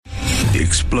the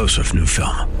explosive new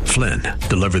film, Flynn,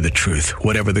 deliver the truth,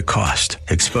 whatever the cost,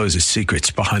 exposes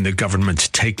secrets behind the government's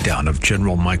takedown of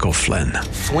General Michael Flynn.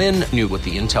 Flynn knew what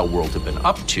the intel world had been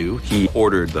up to. He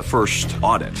ordered the first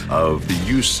audit of the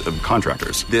use of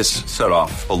contractors. This set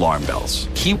off alarm bells.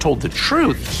 He told the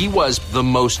truth. He was the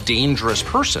most dangerous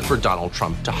person for Donald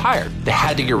Trump to hire. They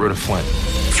had to get rid of Flynn.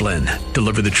 Flynn,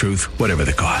 deliver the truth, whatever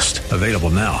the cost. Available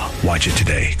now. Watch it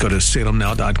today. Go to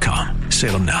salemnow.com.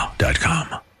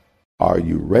 salemnow.com. Are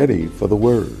you ready for the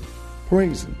word?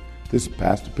 Praise Him. This is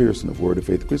Pastor Pearson of Word of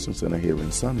Faith Christian Center here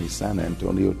in sunny San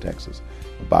Antonio, Texas.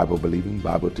 A Bible-believing,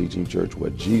 Bible-teaching church where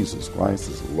Jesus Christ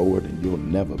is Lord and you'll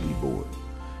never be bored.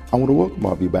 I want to welcome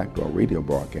all of you back to our radio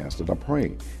broadcast that I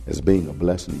pray as being a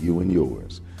blessing to you and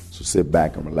yours. So sit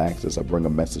back and relax as I bring a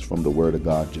message from the Word of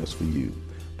God just for you.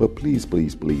 But please,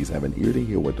 please, please have an ear to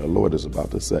hear what the Lord is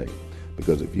about to say.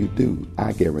 Because if you do,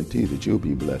 I guarantee that you'll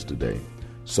be blessed today.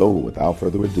 So without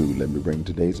further ado, let me bring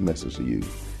today's message to you.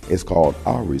 It's called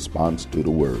Our Response to the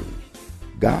Word.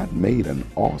 God made an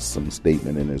awesome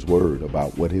statement in His Word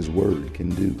about what His Word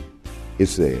can do. It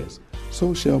says,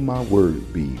 "So shall my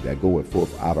word be that goeth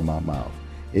forth out of my mouth.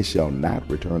 It shall not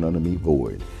return unto me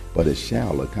void, but it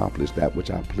shall accomplish that which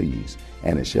I please,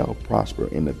 and it shall prosper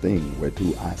in the thing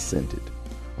whereto I sent it."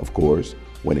 Of course,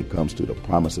 when it comes to the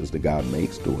promises that God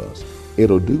makes to us,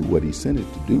 it'll do what He sent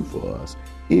it to do for us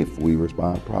if we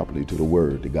respond properly to the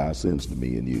word that God sends to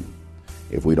me and you.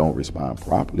 If we don't respond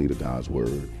properly to God's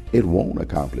word, it won't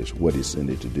accomplish what He sent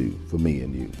it to do for me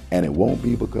and you. And it won't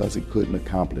be because it couldn't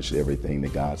accomplish everything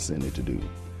that God sent it to do,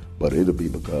 but it'll be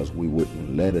because we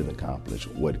wouldn't let it accomplish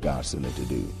what God sent it to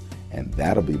do. And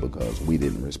that'll be because we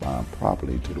didn't respond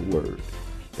properly to the word.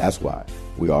 That's why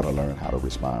we ought to learn how to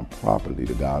respond properly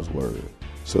to God's word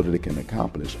so that it can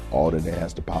accomplish all that it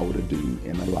has the power to do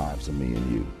in the lives of me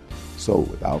and you. So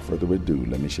without further ado,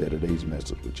 let me share today's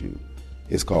message with you.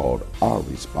 It's called Our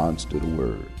Response to the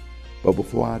Word. But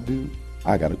before I do,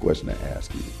 I got a question to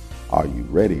ask you. Are you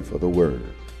ready for the word?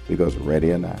 Because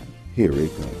ready or not, here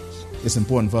it comes. It's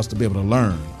important for us to be able to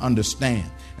learn, understand,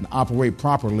 and operate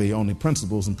properly on the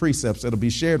principles and precepts that will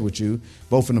be shared with you,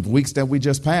 both in the weeks that we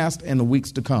just passed and the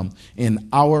weeks to come, in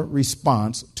our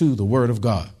response to the Word of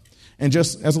God. And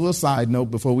just as a little side note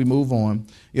before we move on,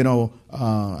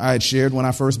 I had shared when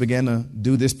I first began to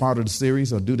do this part of the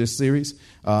series,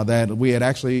 that we had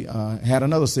actually had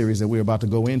another series that we're about to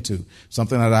go into.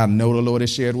 Something that I know the Lord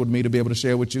has shared with me to be able to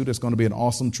share with you that's going to be an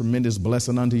awesome, tremendous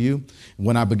blessing unto you.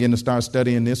 When I begin to start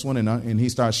studying this one and He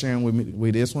starts sharing with me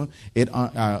with this one,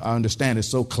 I understand it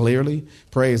so clearly.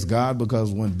 Praise God,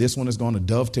 because when this one is going to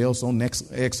dovetail so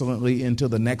excellently into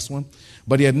the next one.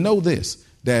 But yet know this,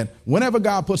 that whenever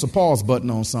God puts a pause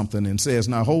button on something and says,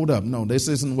 now hold up, no, this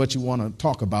isn't what you want to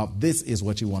talk about. This is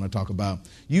what you want to talk about.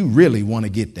 You really want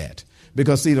to get that.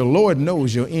 Because, see, the Lord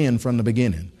knows your end from the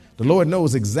beginning. The Lord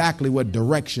knows exactly what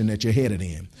direction that you're headed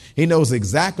in. He knows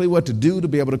exactly what to do to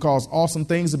be able to cause awesome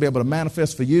things to be able to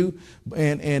manifest for you.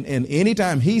 And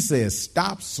anytime He says,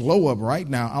 stop, slow up right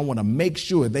now, I want to make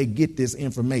sure they get this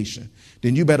information,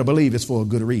 then you better believe it's for a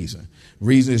good reason.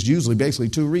 Reason is usually basically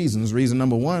two reasons. Reason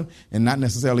number one, and not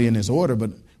necessarily in this order,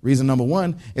 but reason number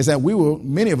one is that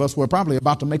many of us were probably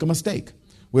about to make a mistake.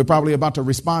 We're probably about to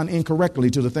respond incorrectly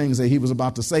to the things that He was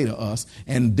about to say to us,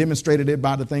 and demonstrated it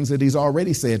by the things that He's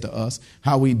already said to us,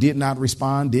 how we did not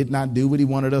respond, did not do what He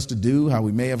wanted us to do, how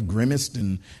we may have grimaced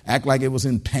and act like it was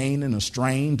in pain and a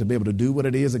strain to be able to do what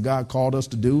it is that God called us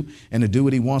to do and to do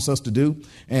what He wants us to do.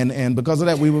 And because of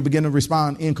that, we will begin to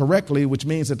respond incorrectly, which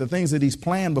means that the things that He's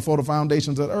planned before the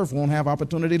foundations of the earth won't have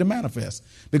opportunity to manifest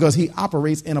because He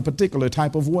operates in a particular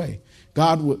type of way.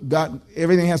 God,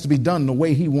 everything has to be done the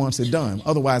way He wants it done.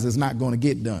 Otherwise, it's not going to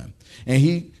get done. And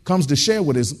He comes to share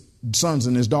with His sons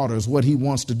and His daughters what He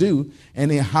wants to do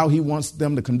and then how He wants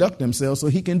them to conduct themselves so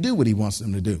He can do what He wants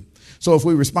them to do. So if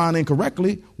we respond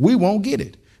incorrectly, we won't get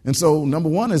it. And so number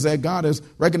one is that God has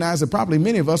recognized that probably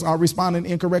many of us are responding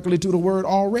incorrectly to the word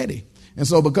already. And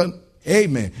so because...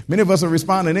 Amen. Many of us are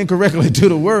responding incorrectly to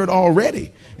the word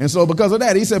already. And so because of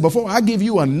that, He said, before I give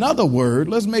you another word,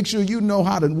 let's make sure you know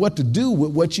what to do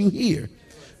with what you hear.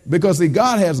 Because see,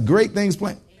 God has great things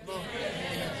planned.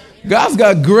 God's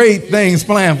got great things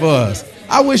planned for us.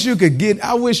 I wish you could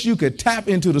tap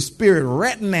into the Spirit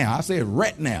right now. I said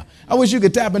right now. I wish you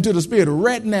could tap into the Spirit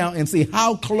right now and see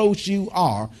how close you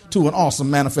are to an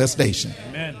awesome manifestation.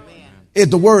 Amen.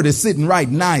 The word is sitting right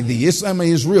nigh thee. It's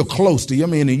real close to you.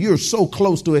 And you're so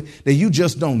close to it that you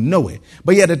just don't know it.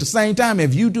 But yet at the same time,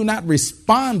 if you do not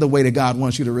respond the way that God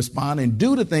wants you to respond and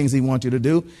do the things he wants you to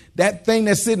do, that thing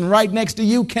that's sitting right next to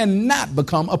you cannot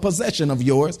become a possession of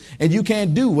yours, and you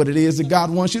can't do what it is that God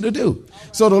wants you to do.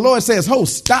 So the Lord says,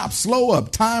 stop, slow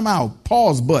up, time out,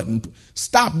 pause button,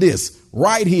 stop this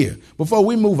right here before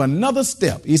we move another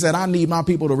step. He said, I need my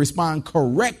people to respond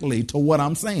correctly to what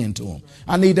I'm saying to them.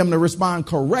 I need them to respond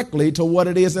correctly to what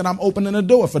it is that I'm opening the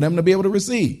door for them to be able to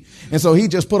receive. And so he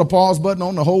just put a pause button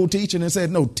on the whole teaching and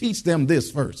said, no, teach them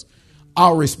this first.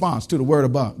 Our response to the word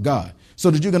of God,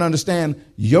 so that you can understand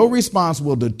your response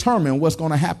will determine what's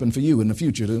going to happen for you in the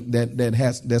future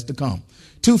that's to come.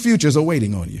 2 futures are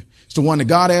waiting on you. It's the one that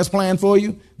God has planned for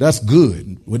you. That's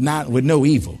good with no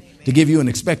evil, to give you an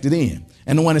expected end,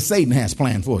 and the one that Satan has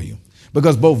planned for you,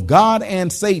 because both God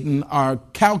and Satan are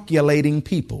calculating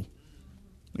people.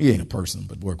 He ain't a person,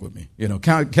 but work with me.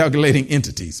 Calculating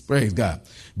entities. Praise God.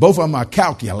 Both of them are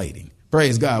calculating.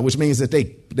 Praise God, which means that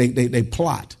they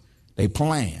plot, they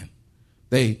plan,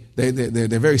 they're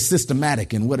very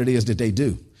systematic in what it is that they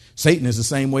do. Satan is the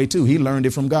same way too. He learned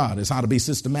it from God. It's how to be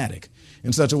systematic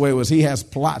in such a way as he has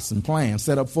plots and plans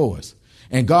set up for us.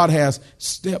 And God has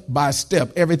step by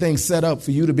step everything set up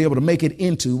for you to be able to make it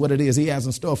into what it is he has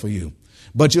in store for you.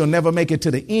 But you'll never make it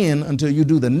to the end until you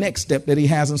do the next step that he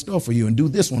has in store for you and do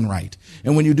this one right.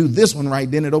 And when you do this one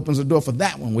right, then it opens the door for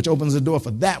that one, which opens the door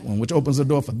for that one, which opens the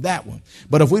door for that one.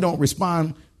 But if we don't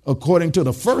respond according to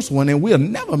the first one, then we'll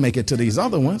never make it to these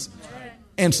other ones.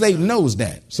 And Satan knows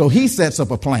that. So he sets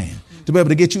up a plan to be able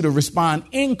to get you to respond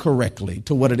incorrectly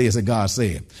to what it is that God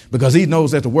said, because he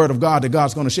knows that the word of God that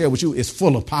God's going to share with you is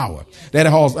full of power, that it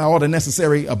has all the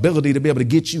necessary ability to be able to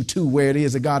get you to where it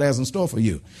is that God has in store for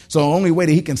you. So the only way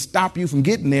that he can stop you from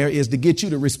getting there is to get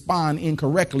you to respond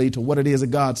incorrectly to what it is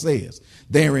that God says.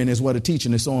 Therein is what a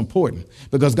teaching is so important,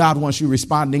 because God wants you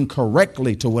responding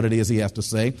correctly to what it is he has to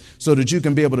say, so that you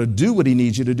can be able to do what he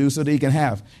needs you to do, so that he can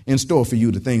have in store for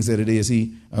you the things that it is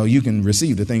you can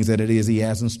receive the things that it is he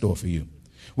has in store for you.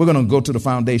 We're going to go to the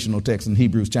foundational text in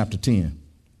Hebrews chapter 10.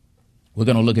 We're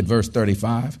going to look at verse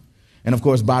 35. And of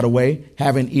course, by the way,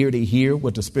 have an ear to hear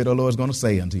what the Spirit of the Lord is going to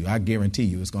say unto you. I guarantee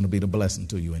you it's going to be the blessing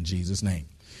to you in Jesus' name.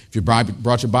 If you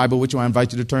brought your Bible with you, I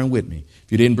invite you to turn with me.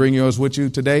 If you didn't bring yours with you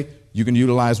today, you can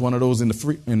utilize one of those in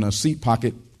the seat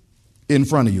pocket in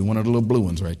front of you, one of the little blue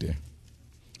ones right there.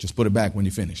 Just put it back when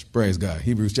you finish. Praise God.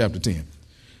 Hebrews chapter 10,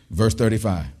 verse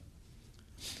 35.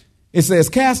 It says,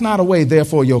 cast not away,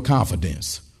 therefore, your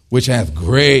confidence, which hath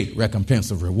great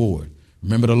recompense of reward.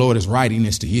 Remember, the Lord is writing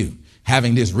this to you,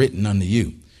 having this written unto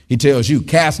you. He tells you,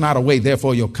 cast not away,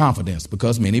 therefore, your confidence,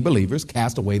 because many believers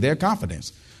cast away their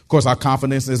confidence. Of course, our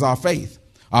confidence is our faith.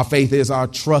 Our faith is our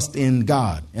trust in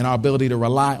God and our ability to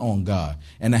rely on God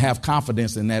and to have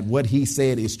confidence in that what he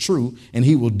said is true and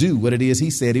he will do what it is he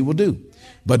said he will do.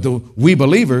 But we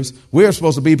believers, we're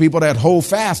supposed to be people that hold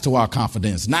fast to our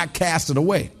confidence, not cast it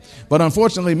away. But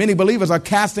unfortunately, many believers are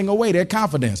casting away their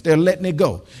confidence. They're letting it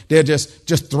go. They're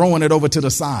just throwing it over to the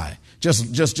side.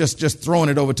 Just throwing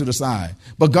it over to the side.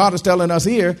 But God is telling us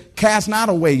here, cast not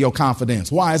away your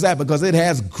confidence. Why is that? Because it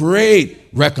has great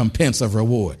recompense of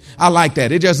reward. I like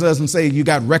that. It just doesn't say you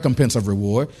got recompense of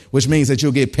reward, which means that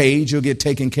you'll get paid, you'll get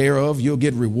taken care of, you'll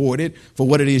get rewarded for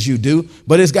what it is you do.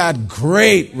 But it's got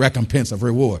great recompense of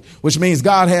reward, which means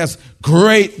God has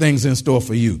great things in store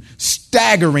for you,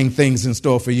 staggering things in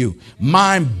store for you,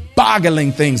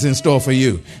 mind-boggling things in store for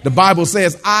you. The Bible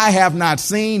says, I have not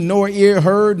seen, nor ear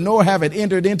heard, nor have it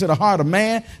entered into the heart of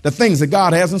man, the things that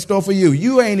God has in store for you.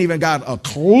 You ain't even got a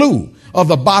clue of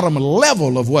the bottom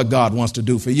level of what God wants to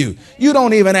do for you. You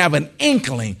don't even have an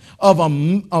inkling of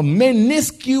a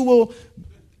minuscule.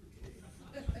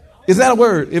 Is that a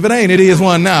word? If it ain't, it is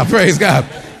one now. Praise God.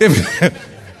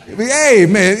 Hey,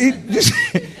 man,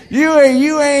 you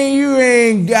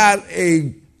ain't got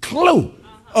a clue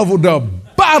of the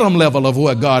bottom level of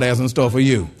what God has in store for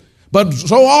you. But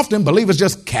so often believers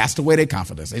just cast away their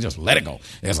confidence. They just let it go.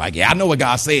 It's like, yeah, I know what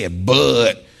God said,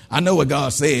 but I know what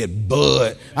God said,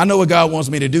 but I know what God wants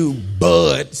me to do,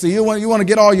 but. See, you want to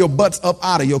get all your butts up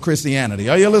out of your Christianity.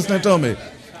 Are you listening to me?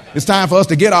 It's time for us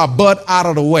to get our butt out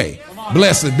of the way.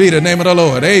 Blessed be the name of the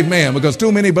Lord. Amen. Because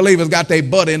too many believers got their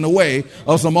butt in the way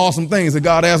of some awesome things that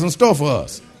God has in store for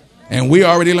us. And we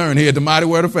already learned here at the Mighty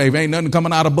Word of Faith, ain't nothing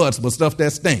coming out of butts but stuff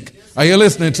that stink. Are you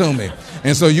listening to me?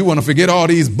 And so you want to forget all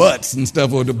these butts and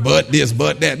stuff, or the butt this,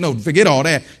 butt that. No, forget all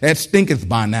that. That stinketh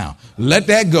by now. Let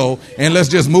that go, and let's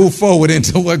just move forward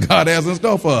into what God has in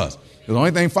store for us. The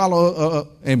only thing follow,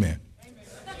 amen.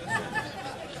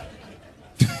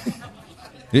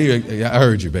 I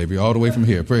heard you, baby, all the way from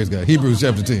here. Praise God. Hebrews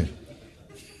chapter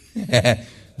 10.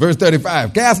 Verse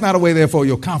 35, cast not away therefore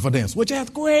your confidence, which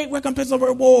hath great recompense of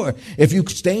reward. If you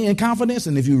stay in confidence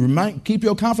and if you keep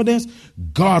your confidence,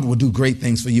 God will do great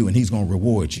things for you and he's going to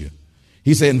reward you.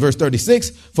 He said in verse 36,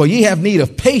 for ye have need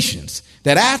of patience,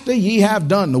 that after ye have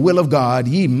done the will of God,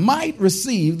 ye might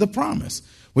receive the promise.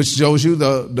 Which shows you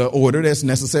the order that's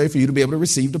necessary for you to be able to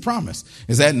receive the promise.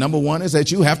 Is that number one is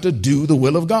that you have to do the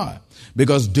will of God.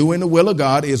 Because doing the will of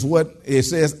God is what it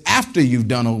says after you've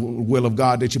done a will of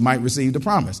God that you might receive the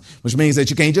promise. Which means that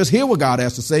you can't just hear what God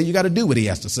has to say. You got to do what he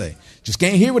has to say. Just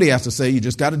can't hear what he has to say. You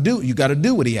just got to do. You got to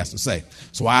do what he has to say.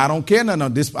 So I don't care none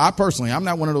of this. I personally, I'm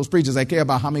not one of those preachers that care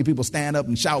about how many people stand up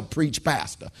and shout, preach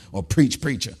pastor or preach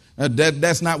preacher.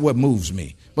 That's not what moves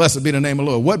me. Blessed be the name of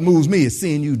the Lord. What moves me is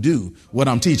seeing you do what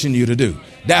I'm teaching you to do.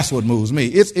 That's what moves me.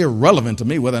 It's irrelevant to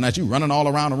me whether or not you running all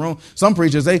around the room. Some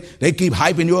preachers, they keep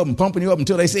hyping you up and pumping you up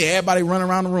until they see everybody running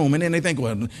around the room. And then they think,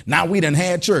 well, now we done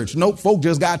had church. Nope, folk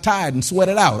just got tired and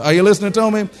sweated out. Are you listening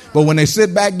to me? But when they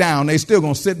sit back down, they still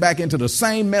going to sit back into the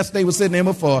same mess they were sitting in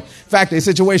before. In fact, their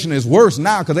situation is worse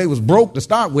now because they was broke to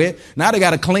start with. Now they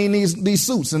got to clean these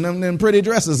suits and them pretty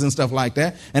dresses and stuff like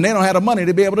that. And they don't have the money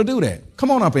to be able to do that.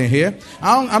 Come on up in here.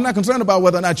 I'm not concerned about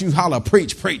whether or not you holler,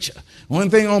 preach, preacher. One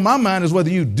thing on my mind is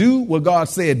whether you do what God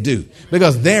said do.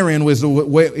 Because therein is the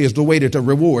way that the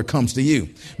reward comes to you.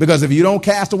 Because if you don't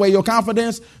cast away your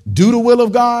confidence, do the will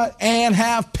of God, and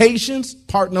have patience,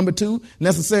 part number 2,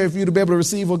 necessary for you to be able to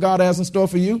receive what God has in store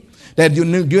for you, that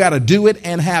you got to do it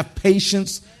and have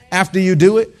patience after you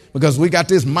do it. Because we got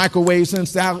this microwave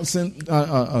society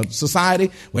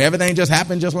where everything just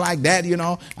happened just like that, you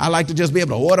know. I like to just be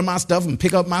able to order my stuff and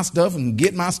pick up my stuff and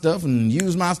get my stuff and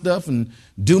use my stuff and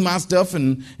do my stuff.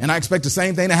 And I expect the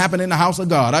same thing to happen in the house of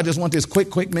God. I just want this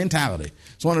quick mentality.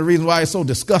 It's one of the reasons why it's so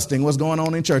disgusting what's going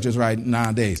on in churches right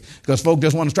nowadays. Because folk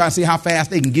just want to try to see how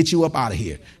fast they can get you up out of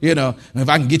here. You know, if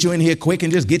I can get you in here quick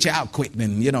and just get you out quick,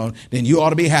 then, you know, then you ought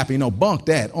to be happy. You know, bunk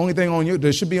that. Only thing on you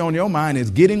that should be on your mind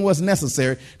is getting what's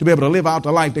necessary to be able to live out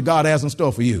the life that God has in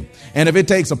store for you. And if it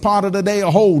takes a part of the day, a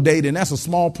whole day, then that's a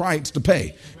small price to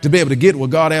pay to be able to get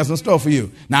what God has in store for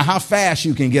you. Now, how fast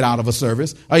you can get out of a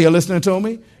service. Are you listening to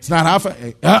me? It's not how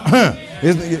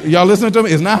fast. Y'all listening to me?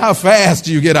 It's not how fast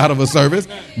you get out of a service.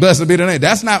 Blessed be the name.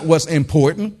 That's not what's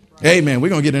important. Amen. We're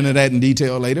going to get into that in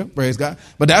detail later. Praise God.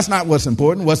 But that's not what's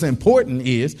important. What's important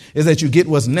is that you get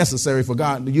what's necessary for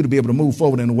God, you to be able to move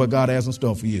forward into what God has in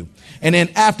store for you. And then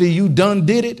after you done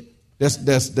did it, that's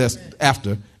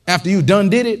after you done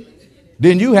did it,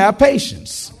 then you have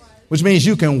patience, which means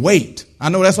you can wait. I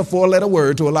know that's a 4-letter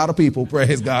word to a lot of people,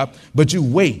 praise God, but you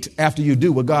wait after you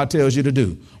do what God tells you to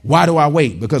do. Why do I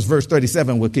wait? Because verse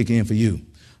 37 will kick in for you.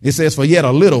 It says, for yet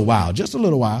a little while, just a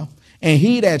little while, and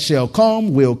he that shall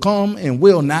come will come and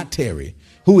will not tarry.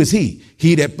 Who is he?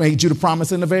 He that made you the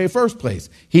promise in the very first place.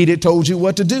 He that told you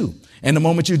what to do. And the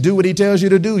moment you do what he tells you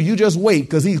to do, you just wait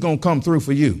because he's going to come through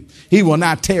for you. He will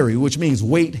not tarry, which means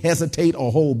wait, hesitate,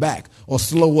 or hold back or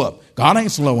slow up. God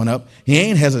ain't slowing up. He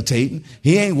ain't hesitating.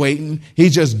 He ain't waiting.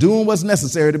 He's just doing what's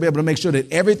necessary to be able to make sure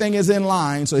that everything is in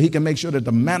line so he can make sure that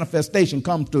the manifestation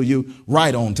comes to you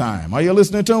right on time. Are you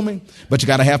listening to me? But you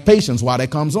got to have patience while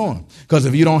that comes on. Because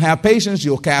if you don't have patience,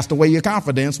 you'll cast away your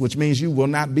confidence, which means you will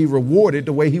not be rewarded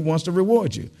the way he wants to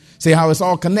reward you. See how it's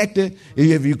all connected?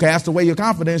 If you cast away your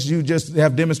confidence, you just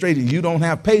have demonstrated you don't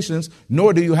have patience,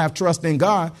 nor do you have trust in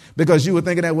God, because you were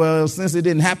thinking that, well, since it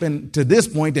didn't happen to this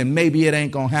point, then maybe it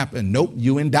ain't going to happen. Nope,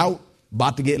 you in doubt,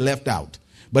 about to get left out.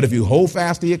 But if you hold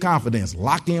fast to your confidence,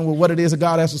 lock in with what it is that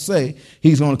God has to say,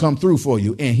 he's going to come through for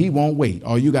you, and he won't wait.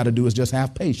 All you got to do is just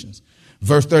have patience.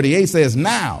 Verse 38 says,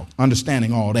 now,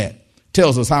 understanding all that,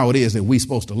 tells us how it is that we're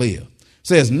supposed to live. It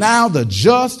says, now the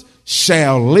just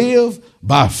shall live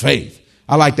by faith.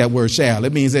 I like that word shall.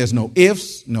 It means there's no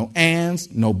ifs, no ands,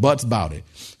 no buts about it.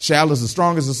 Shall is the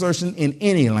strongest assertion in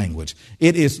any language.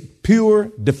 It is pure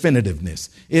definitiveness.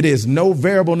 It is no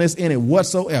variableness in it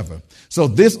whatsoever. So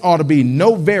this ought to be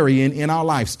no varying in our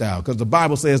lifestyle, because the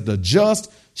Bible says the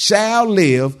just shall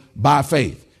live by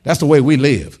faith. That's the way we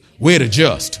live. We're the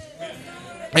just.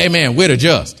 Amen. We're the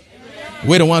just.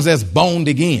 We're the ones that's boned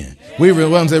again. We're the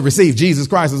ones that receive Jesus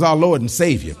Christ as our Lord and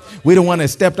Savior. We're the one that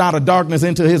stepped out of darkness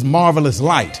into his marvelous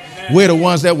light. We're the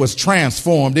ones that was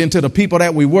transformed into the people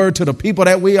that we were to the people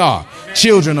that we are.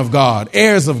 Children of God,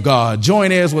 heirs of God,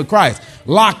 joint heirs with Christ,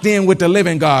 locked in with the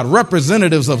living God,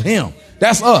 representatives of him.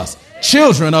 That's us,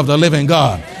 children of the living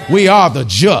God. We are the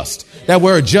just. That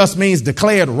word just means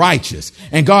declared righteous.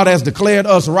 And God has declared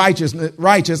us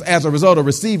righteous as a result of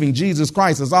receiving Jesus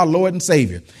Christ as our Lord and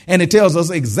Savior. And it tells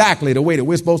us exactly the way that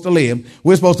we're supposed to live.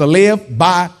 We're supposed to live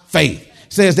by faith.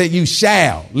 says that you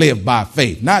shall live by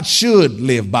faith, not should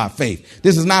live by faith.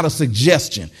 This is not a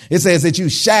suggestion. It says that you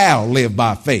shall live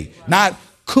by faith, not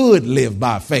could live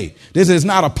by faith. This is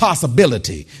not a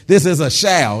possibility. This is a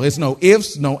shall. It's no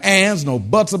ifs, no ands, no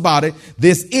buts about it.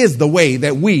 This is the way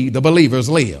that we, the believers,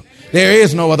 live. There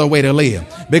is no other way to live.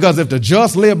 Because if the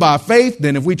just live by faith,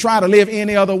 then if we try to live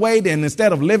any other way, then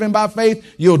instead of living by faith,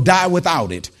 you'll die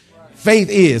without it. Faith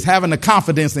is having the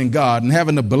confidence in God and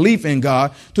having the belief in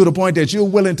God to the point that you're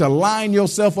willing to line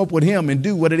yourself up with him and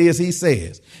do what it is he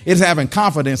says. It's having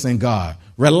confidence in God,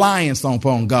 reliance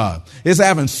upon God. It's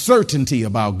having certainty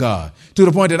about God to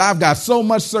the point that I've got so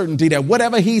much certainty that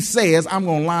whatever he says, I'm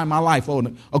going to line my life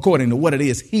on according to what it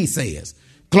is he says.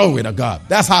 Glory to God.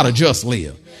 That's how the just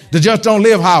live. The just don't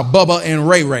live how Bubba and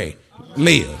Ray Ray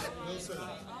live.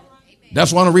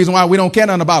 That's one of the reasons why we don't care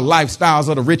nothing about lifestyles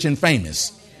of the rich and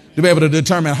famous, to be able to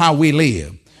determine how we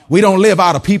live. We don't live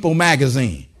out of People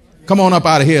magazine. Come on up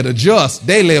out of here. The just,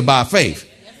 they live by faith.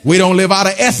 We don't live out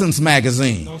of Essence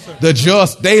magazine. The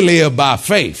just, they live by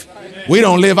faith. We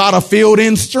don't live out of Field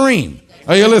and Stream.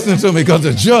 Are you listening to me? Because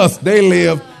the just, they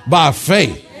live by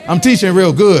faith. I'm teaching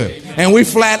real good. And we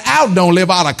flat out don't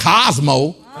live out of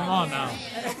Cosmo. Come on now.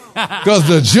 Because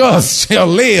the just shall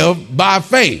live by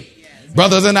faith.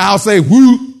 Brothers in the house say,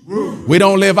 woo. We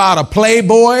don't live out of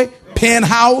Playboy,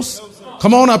 Penthouse.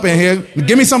 Come on up in here.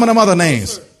 Give me some of them other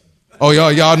names. Oh,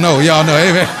 y'all know.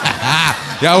 Amen.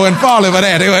 Y'all wouldn't fall for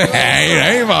that.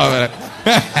 They ain't fall for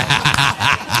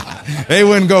that. They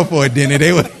wouldn't go for it, Denny.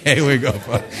 They would go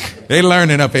for it. They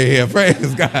learning up in here.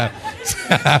 Praise God.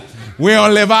 We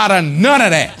don't live out of none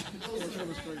of that.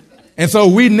 And so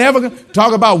we never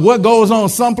talk about what goes on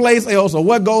someplace else or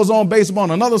what goes on based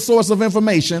upon another source of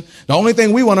information. The only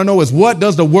thing we want to know is, what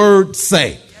does the word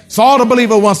say? So all the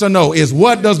believer wants to know is,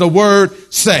 what does the word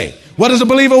say? What does the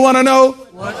believer want to know?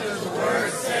 What does the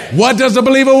word say? What does the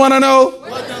believer want to know?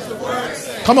 What does the word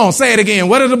say? Come on, say it again.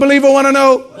 What does the believer want to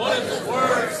know? What does the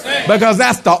word say? Because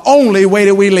that's the only way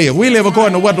that we live. We live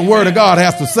according to what the word of God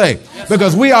has to say.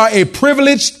 Because we are a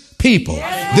privileged people.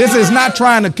 This is not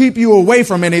trying to keep you away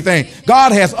from anything.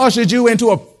 God has ushered you into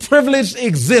a privileged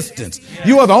existence.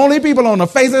 You are the only people on the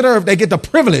face of the earth that get the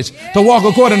privilege to walk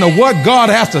according to what God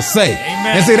has to say.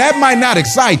 And see, that might not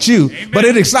excite you, but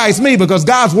it excites me because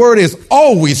God's word is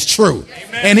always true.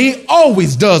 And he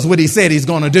always does what he said he's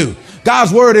going to do.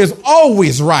 God's word is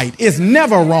always right. It's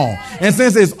never wrong. And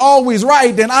since it's always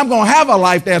right, then I'm going to have a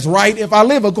life that's right if I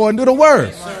live according to the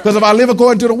word. Because if I live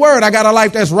according to the word, I got a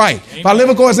life that's right. If I live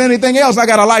according to anything else, I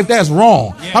got a life that's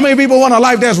wrong. How many people want a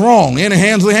life that's wrong? Any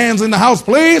hands in the house,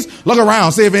 please? Look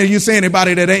around. See if you see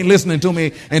anybody that ain't listening to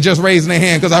me and just raising their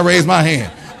hand because I raised my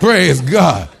hand. Praise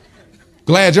God.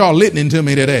 Glad y'all listening to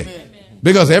me today.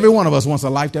 Because every one of us wants a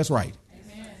life that's right.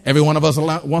 Every one of us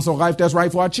wants a life that's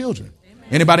right for our children.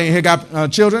 Anybody in here got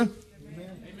children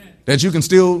that you can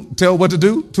still tell what to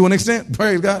do to an extent?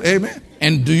 Praise God. Amen.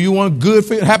 And do you want good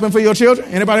happen for your children?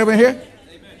 Anybody over here?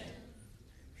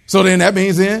 So then that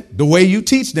means then the way you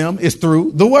teach them is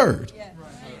through the word.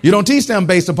 You don't teach them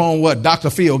based upon what Dr.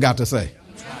 Phil got to say.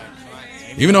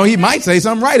 Even though he might say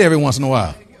something right every once in a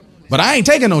while. But I ain't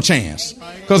taking no chance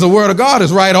because the word of God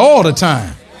is right all the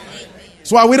time.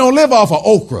 That's why we don't live off of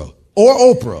okra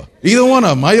or Oprah. Either one of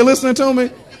them. Are you listening to me?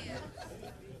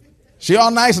 She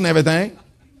all nice and everything.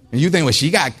 And you think, well,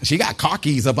 she got car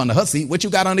keys up under her seat. What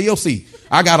you got under your seat?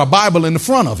 I got a Bible in the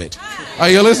front of it. Are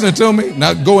you listening to me?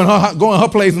 Now go in her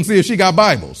place and see if she got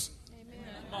Bibles.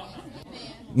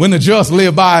 When the just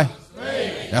live by,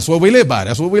 that's what we live by.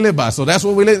 That's what we live by. So that's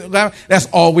what we live by. That's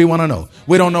all we want to know.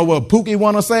 We don't know what Pookie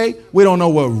want to say. We don't know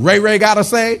what Ray Ray got to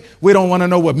say. We don't want to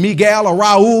know what Miguel or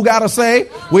Raul got to say.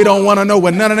 We don't want to know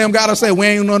what none of them got to say. We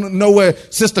ain't want to know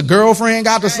what sister girlfriend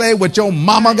got to say, what your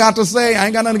mama got to say. I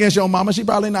ain't got nothing against your mama. She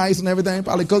probably nice and everything.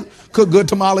 Probably cook good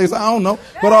tamales. I don't know.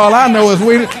 But all I know is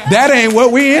that ain't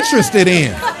what we interested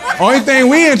in. Only thing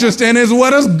we interested in is what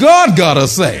does God got to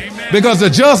say. Because to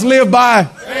just live by,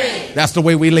 that's the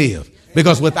way we live.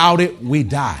 Because without it, we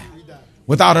die.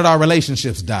 Without it, our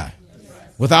relationships die.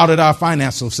 Without it, our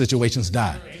financial situations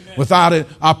die. Without it,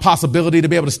 our possibility to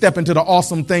be able to step into the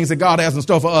awesome things that God has in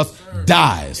store for us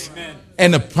dies.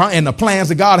 And the plans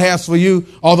that God has for you,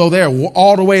 although they're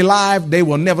all the way live, they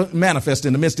will never manifest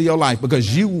in the midst of your life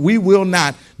because we will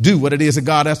not do what it is that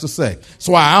God has to say.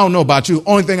 So I don't know about you.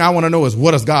 Only thing I want to know is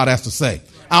what does God has to say?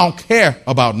 I don't care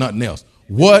about nothing else.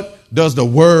 What does the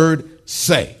word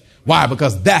say? Why?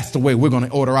 Because that's the way we're going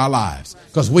to order our lives.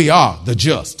 Because we are the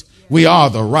just. We are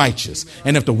the righteous.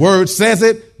 And if the word says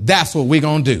it, that's what we're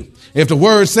going to do. If the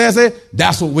word says it,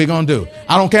 that's what we're going to do.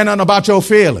 I don't care nothing about your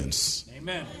feelings.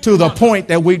 To the point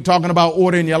that we're talking about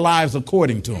ordering your lives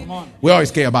according to them. We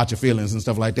always care about your feelings and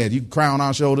stuff like that. You crown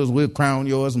our shoulders, we'll crown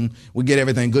yours, and we get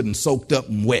everything good and soaked up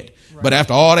and wet. Right. But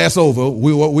after all that's over,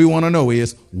 what we want to know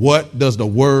is, what does the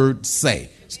word say?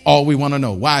 It's all we want to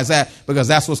know. Why is that? Because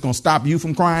that's what's going to stop you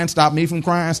from crying, stop me from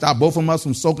crying, stop both of us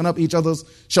from soaking up each other's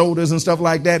shoulders and stuff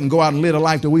like that, and go out and live the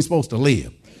life that we're supposed to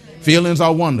live. Feelings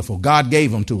are wonderful. God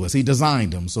gave them to us. He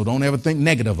designed them. So don't ever think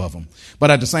negative of them. But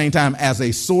at the same time, as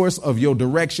a source of your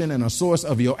direction and a source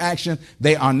of your action,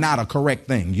 they are not a correct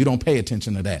thing. You don't pay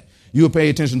attention to that. You pay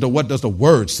attention to what does the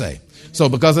word say. So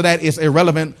because of that, it's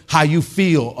irrelevant how you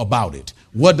feel about it.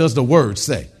 What does the word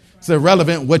say? It's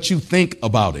irrelevant what you think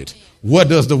about it. What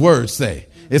does the word say?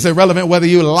 It's irrelevant whether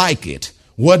you like it.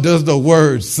 What does the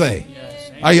word say?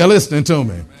 Are you listening to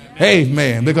me?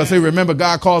 Amen. Because see, remember,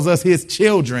 God calls us his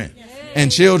children,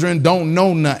 and children don't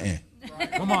know nothing.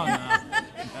 Come on now.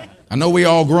 I know we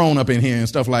all grown up in here and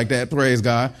stuff like that. Praise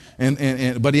God.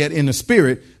 But yet in the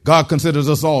spirit, God considers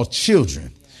us all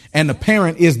children. And the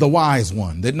parent is the wise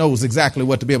one that knows exactly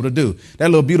what to be able to do.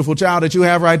 That little beautiful child that you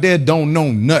have right there don't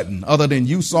know nothing other than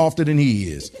you softer than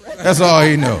he is. That's all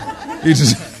he know.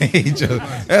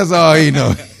 That's all he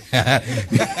know.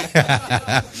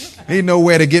 He know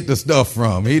where to get the stuff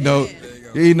from. He know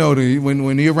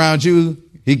when he around you,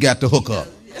 he got the hook up.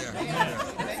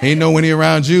 He know when he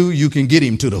around you, you can get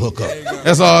him to the hook up.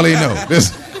 That's all he know.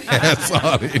 That's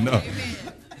all he know.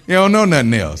 He don't know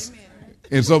nothing else.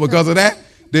 And so because of that,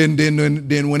 then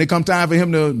when it comes time for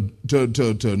him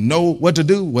to know what to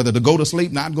do, whether to go to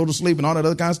sleep, not go to sleep, and all that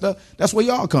other kind of stuff, that's where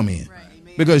y'all come in.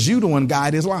 Because you the one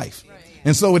guide his life.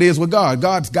 And so it is with God.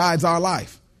 God guides our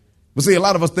life. But see, a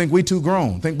lot of us think we too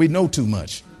grown, think we know too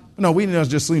much. No, we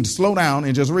just need to slow down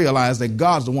and just realize that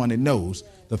God's the one that knows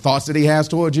the thoughts that he has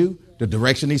towards you, the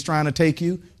direction he's trying to take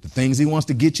you, the things he wants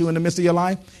to get you in the midst of your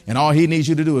life. And all he needs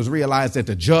you to do is realize that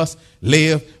the just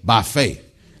live by faith.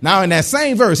 Now, in that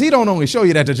same verse, he don't only show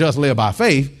you that the just live by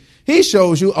faith, he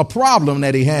shows you a problem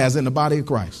that he has in the body of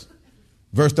Christ.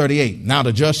 Verse 38, now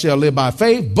the just shall live by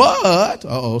faith, but,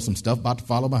 some stuff about to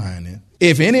follow behind it.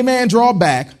 If any man draw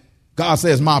back, God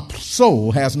says, my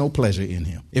soul has no pleasure in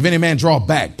him. If any man draw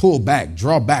back, pull back,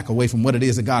 draw back away from what it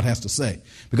is that God has to say.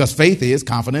 Because faith is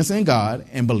confidence in God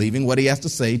and believing what he has to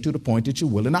say to the point that you're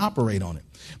willing to operate on it.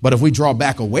 But if we draw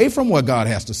back away from what God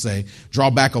has to say, draw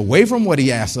back away from what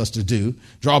he asks us to do,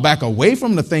 draw back away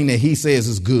from the thing that he says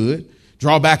is good,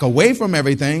 draw back away from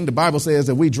everything, the Bible says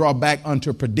that we draw back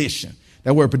unto perdition.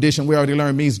 That word perdition, we already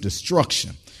learned, means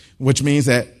destruction, which means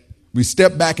that we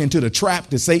step back into the trap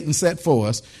that Satan set for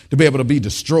us to be able to be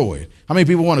destroyed. How many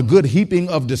people want a good heaping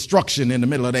of destruction in the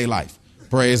middle of their life?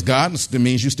 Praise God. That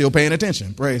means you're still paying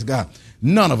attention. Praise God.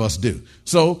 None of us do.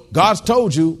 So God's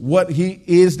told you what he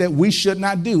is that we should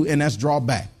not do, and that's draw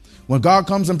back. When God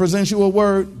comes and presents you a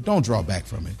word, don't draw back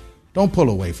from it. Don't pull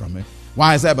away from it.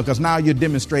 Why is that? Because now you're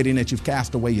demonstrating that you've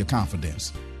cast away your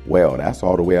confidence. Well, that's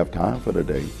all that we have time for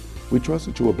today. We trust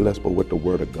that you were blessed by what the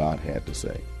Word of God had to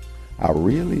say. I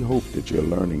really hope that you're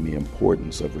learning the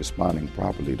importance of responding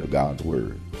properly to God's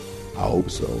Word. I hope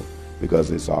so,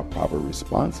 because it's our proper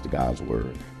response to God's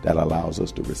Word that allows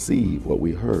us to receive what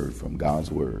we heard from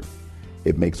God's Word.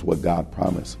 It makes what God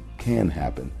promised can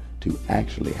happen to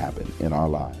actually happen in our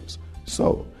lives.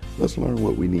 So let's learn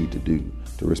what we need to do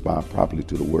to respond properly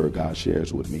to the Word God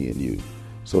shares with me and you,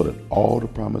 so that all the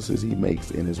promises he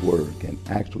makes in his Word can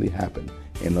actually happen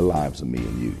in the lives of me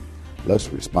and you. Let's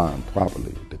respond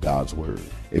properly to God's Word.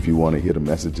 If you want to hear the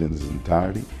message in its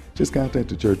entirety, just contact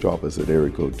the church office at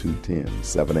area code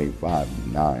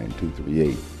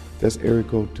 210-785-9238. That's area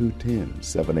code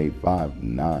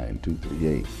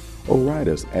 210-785-9238. Or write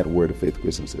us at Word of Faith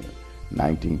Christian Center,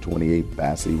 1928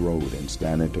 Basse Road in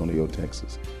San Antonio,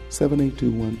 Texas,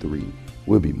 78213.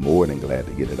 We'll be more than glad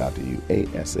to get it out to you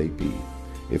ASAP.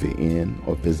 If you're in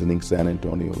or visiting San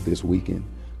Antonio this weekend,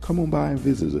 come on by and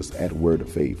visit us at Word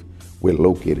of Faith. We're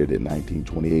located at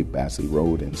 1928 Basse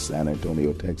Road in San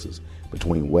Antonio, Texas,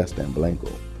 between West and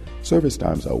Blanco. Service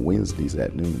times are Wednesdays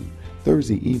at noon,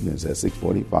 Thursday evenings at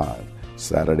 6:45,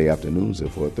 Saturday afternoons at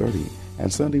 4:30,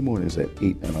 and Sunday mornings at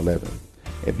 8 and 11.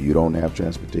 If you don't have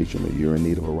transportation or you're in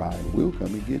need of a ride, we'll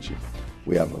come and get you.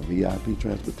 We have a VIP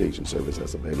transportation service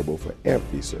that's available for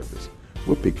every service.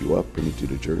 We'll pick you up, bring you to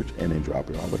the church, and then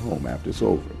drop you off at home after it's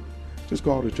over. Just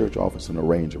call the church office and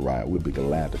arrange a ride. We'll be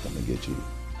glad to come and get you.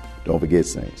 Don't forget,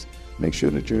 saints, make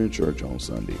sure that you're in church on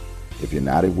Sunday. If you're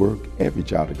not at work, every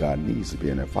child of God needs to be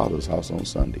in their Father's house on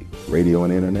Sunday. Radio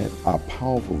and internet are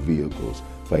powerful vehicles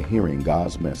for hearing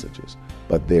God's messages,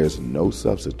 but there's no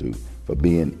substitute for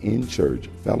being in church,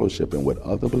 fellowshipping with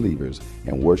other believers,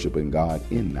 and worshiping God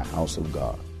in the house of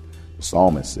God. The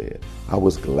psalmist said, I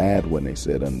was glad when they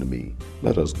said unto me,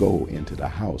 let us go into the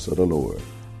house of the Lord.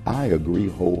 I agree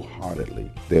wholeheartedly.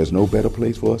 There's no better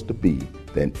place for us to be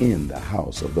than in the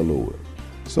house of the Lord.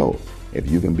 So,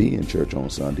 if you can be in church on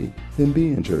Sunday, then be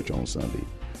in church on Sunday.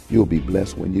 You'll be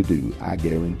blessed when you do, I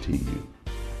guarantee you.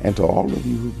 And to all of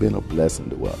you who've been a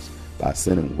blessing to us by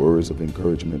sending words of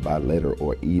encouragement by letter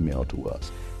or email to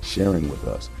us, sharing with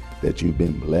us that you've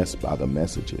been blessed by the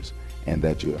messages and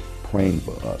that you're praying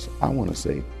for us, I want to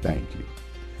say thank you.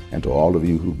 And to all of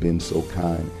you who've been so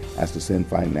kind as to send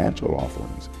financial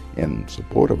offerings in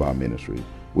support of our ministry,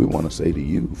 we want to say to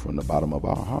you from the bottom of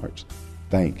our hearts,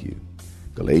 thank you.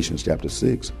 Galatians chapter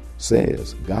 6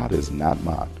 says, God is not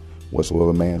mocked.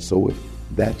 Whatsoever man soweth,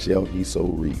 that shall he so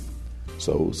reap.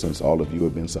 So since all of you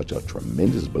have been such a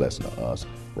tremendous blessing to us,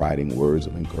 writing words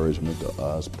of encouragement to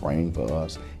us, praying for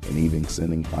us, and even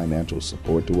sending financial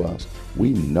support to us,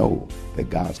 we know that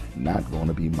God's not going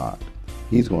to be mocked.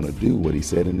 He's going to do what he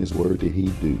said in his word that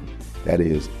he'd do. That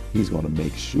is, he's going to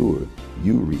make sure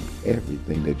you reap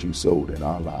everything that you sowed in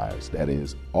our lives. That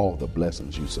is, all the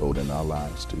blessings you sowed in our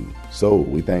lives too. So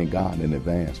we thank God in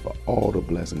advance for all the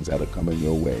blessings that are coming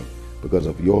your way because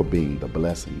of your being the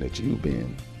blessing that you've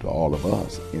been to all of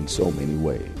us in so many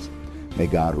ways. May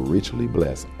God richly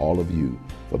bless all of you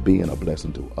for being a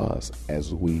blessing to us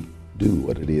as we do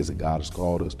what it is that God has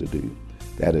called us to do.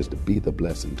 That is to be the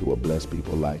blessing to a blessed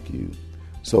people like you.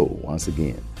 So once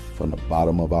again, from the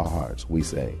bottom of our hearts, we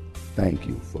say thank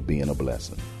you for being a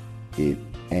blessing. It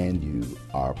and you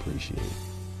are appreciated.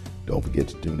 Don't forget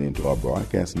to tune in to our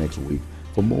broadcast next week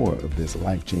for more of this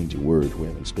life-changing word we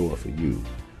have in store for you.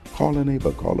 Call a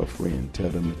neighbor, call a friend, tell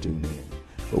them to tune in.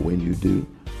 But when you do,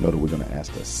 know that we're going to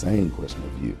ask the same question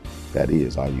of you. That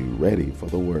is, are you ready for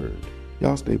the word?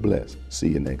 Y'all stay blessed. See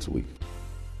you next week.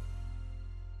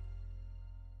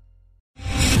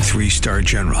 3-star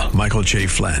General Michael J.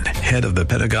 Flynn, head of the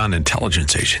Pentagon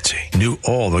Intelligence Agency, knew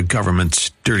all the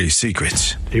government's dirty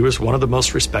secrets. He was one of the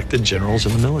most respected generals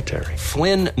in the military.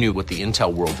 Flynn knew what the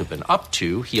intel world had been up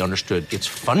to. He understood its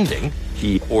funding.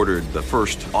 He ordered the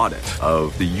first audit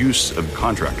of the use of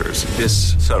contractors.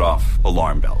 This set off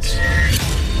alarm bells.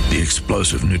 The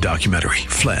explosive new documentary,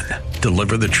 Flynn,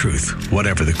 Deliver the Truth,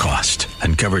 Whatever the Cost,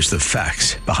 uncovers the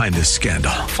facts behind this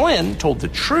scandal. Flynn told the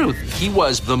truth. He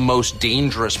was the most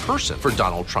dangerous person for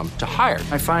Donald Trump to hire.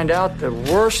 I find out the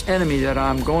worst enemy that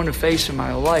I'm going to face in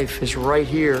my life is right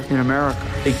here in America.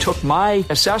 They took my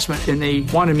assessment and they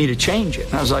wanted me to change it.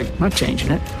 And I was like, I'm not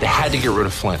changing it. They had to get rid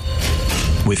of Flynn.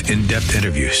 With in-depth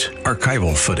interviews,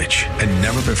 archival footage, and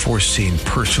never-before-seen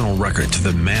personal records of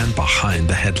the man behind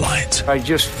the headlines. I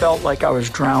just felt like I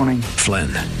was drowning. Flynn,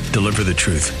 Deliver the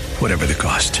Truth, Whatever the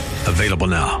Cost. Available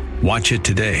now. Watch it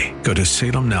today. Go to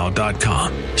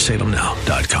salemnow.com.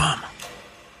 salemnow.com.